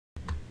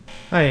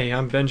Hi,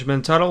 I'm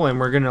Benjamin Tuttle, and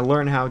we're going to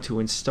learn how to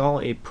install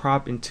a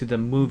prop into the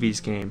Movies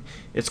game.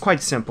 It's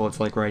quite simple.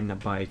 It's like riding a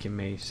bike. It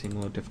may seem a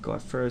little difficult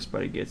at first,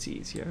 but it gets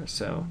easier.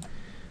 So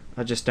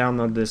I'll just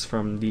download this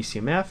from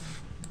DCMF,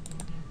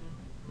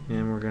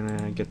 and we're going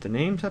to get the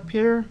names up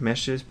here: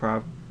 meshes,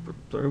 prop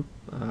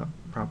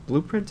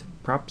blueprint,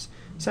 props,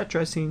 set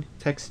dressing,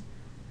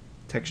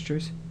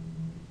 textures,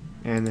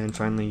 and then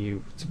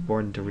finally it's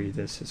important to read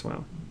this as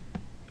well.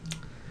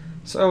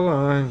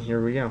 So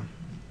here we go.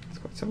 It's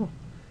quite simple.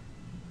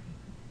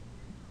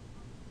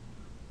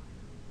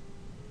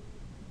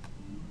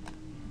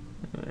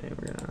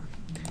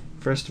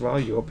 First of all,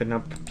 you open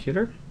up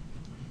computer,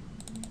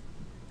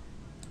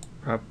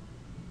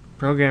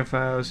 program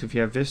files if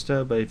you have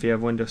Vista, but if you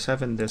have Windows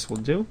 7, this will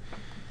do.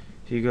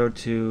 You go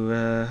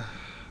to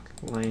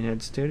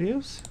Lionhead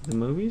Studios, the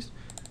movies,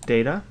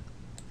 data.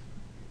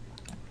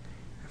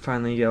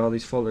 Finally, you get all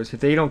these folders. If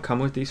they don't come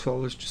with these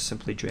folders, just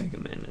simply drag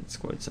them in. It's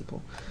quite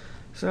simple.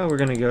 So we're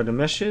going to go to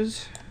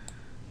meshes,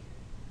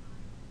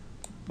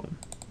 boom,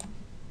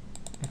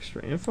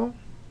 extra info.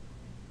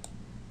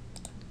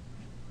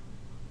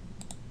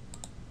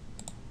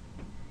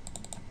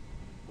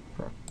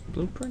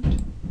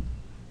 Blueprint,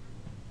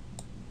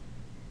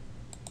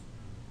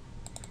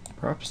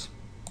 props,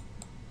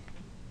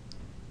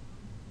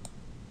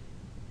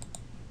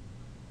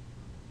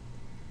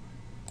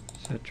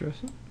 set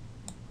dressing,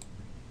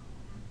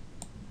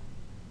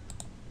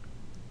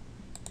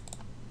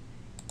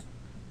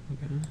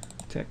 okay,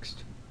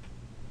 text.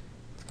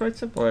 It's quite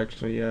simple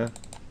actually.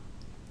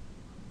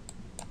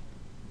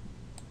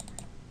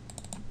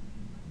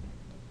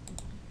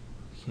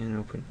 Can't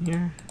open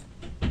here.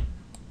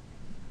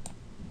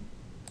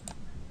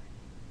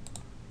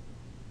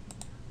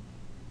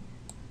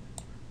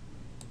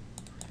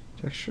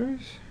 Textures.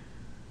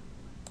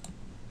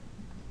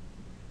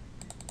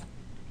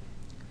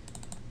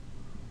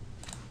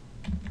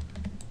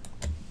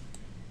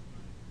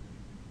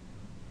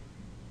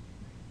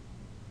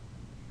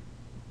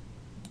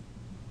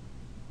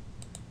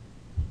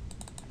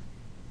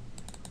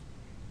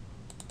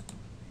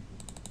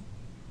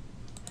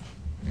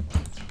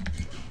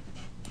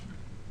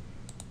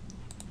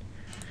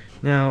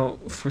 Now,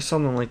 for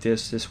something like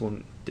this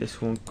won't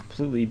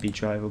completely be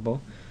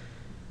drivable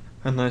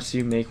unless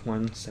you make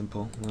one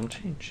simple little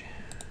change.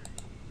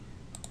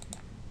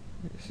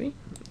 See,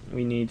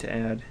 we need to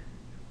add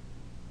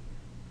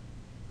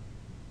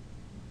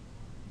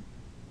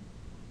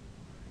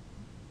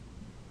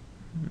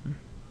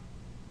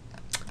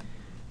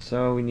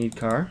so we need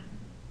car.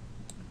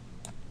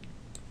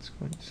 It's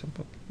quite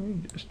simple. We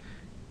just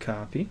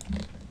copy.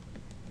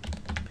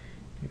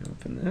 You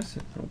open this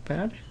in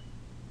Notepad.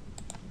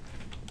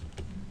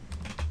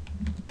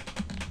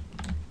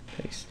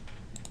 Paste.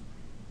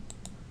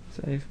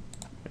 Save.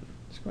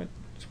 It's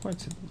quite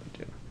simple to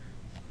do.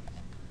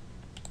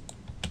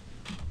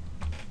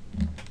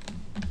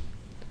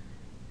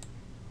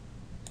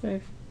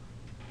 Save.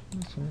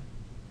 This one.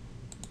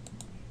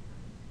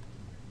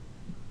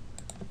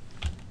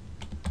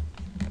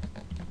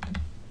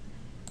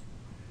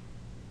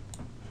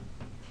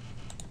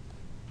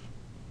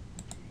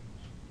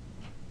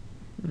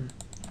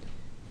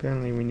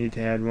 Apparently we need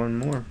to add one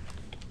more.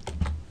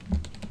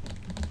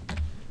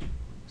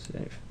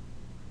 Save.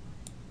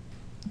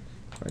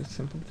 Quite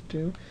simple to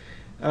do.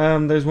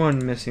 There's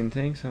one missing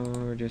thing, so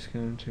we're just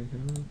going to go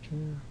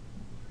to...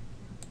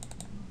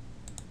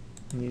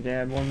 Need to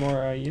add one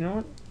more, you know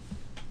what?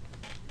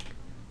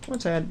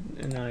 Let's add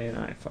an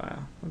INI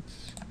file.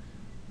 Let's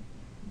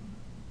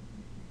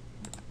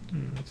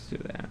do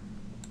that.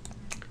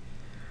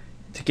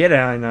 To get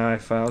INI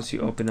files,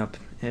 you open up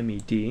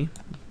MED,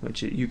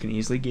 which you can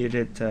easily get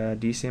at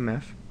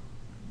DCMF.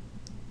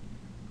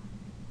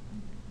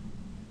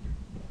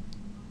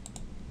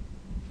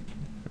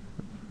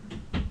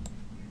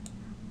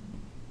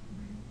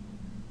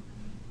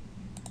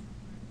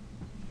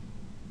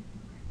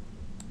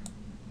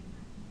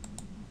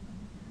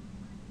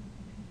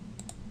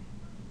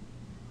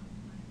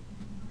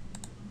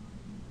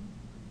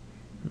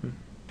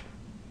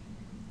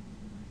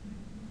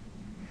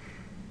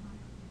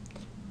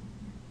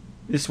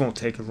 This won't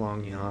take as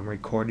long, you know, I'm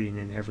recording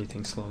and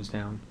everything slows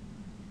down.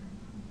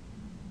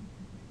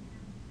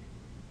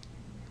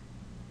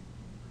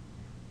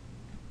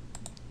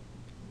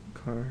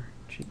 Car,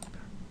 cheap.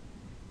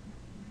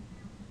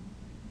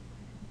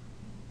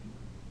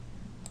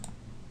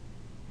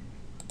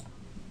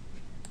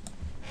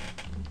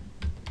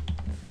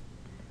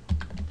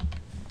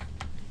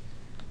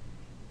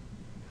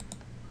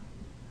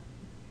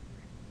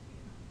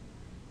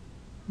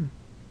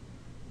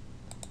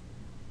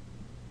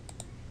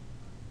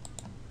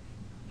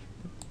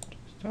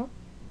 Stop.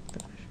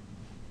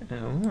 I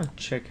want to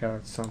check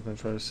out something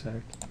for a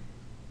sec.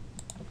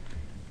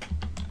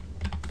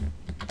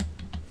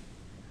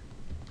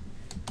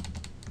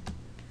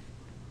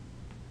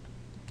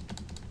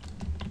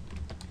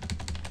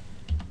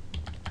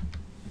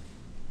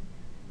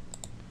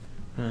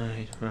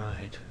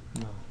 Right.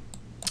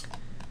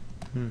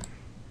 No.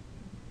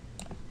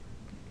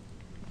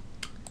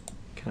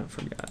 Kind of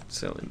forgot.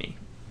 Silly me.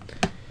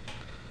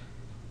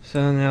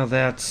 So now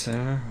that's,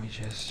 we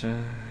just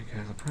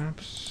got the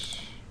props.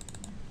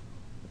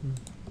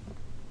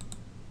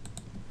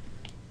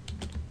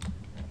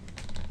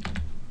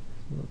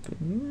 Look at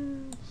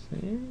this,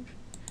 save.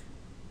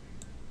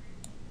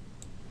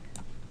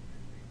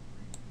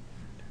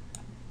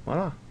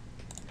 Voila.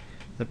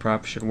 The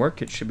prop should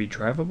work, it should be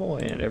drivable,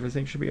 and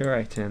everything should be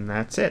alright, and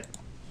that's it.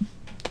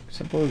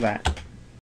 Simple as that.